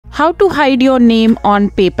How to hide your name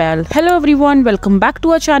on PayPal. Hello everyone, welcome back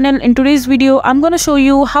to our channel. In today's video, I'm going to show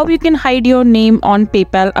you how you can hide your name on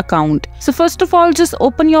PayPal account. So first of all, just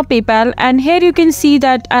open your PayPal and here you can see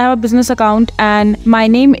that I have a business account and my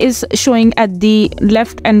name is showing at the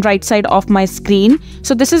left and right side of my screen.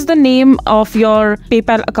 So this is the name of your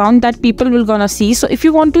PayPal account that people will gonna see. So if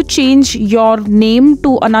you want to change your name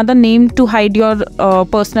to another name to hide your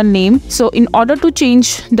personal name, so in order to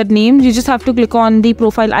change the name, you just have to click on the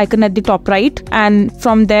profile icon at the top right, and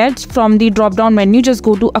from there, from the drop down menu, just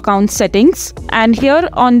go to account settings, and here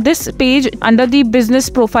on this page under the business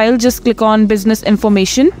profile, just click on business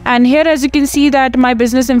information, and here as you can see that my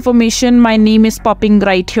business information, my name is popping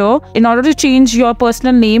right here. In order to change your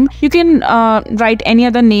personal name, you can write any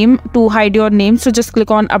other name to hide your name, so just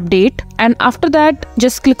click on update, and after that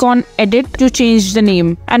just click on edit to change the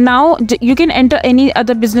name, and now you can enter any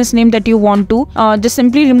other business name that you want to. Just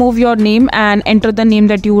simply remove your name and enter the name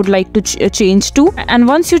that you would like to change to, and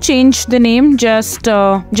once you change the name, just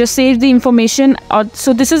save the information.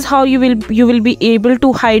 So this is how you will be able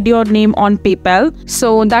to hide your name on PayPal.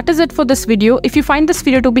 So that is it for this video. If you find this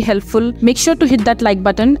video to be helpful, make sure to hit that like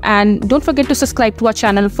button and don't forget to subscribe to our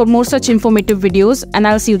channel for more such informative videos, and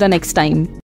I'll see you the next time.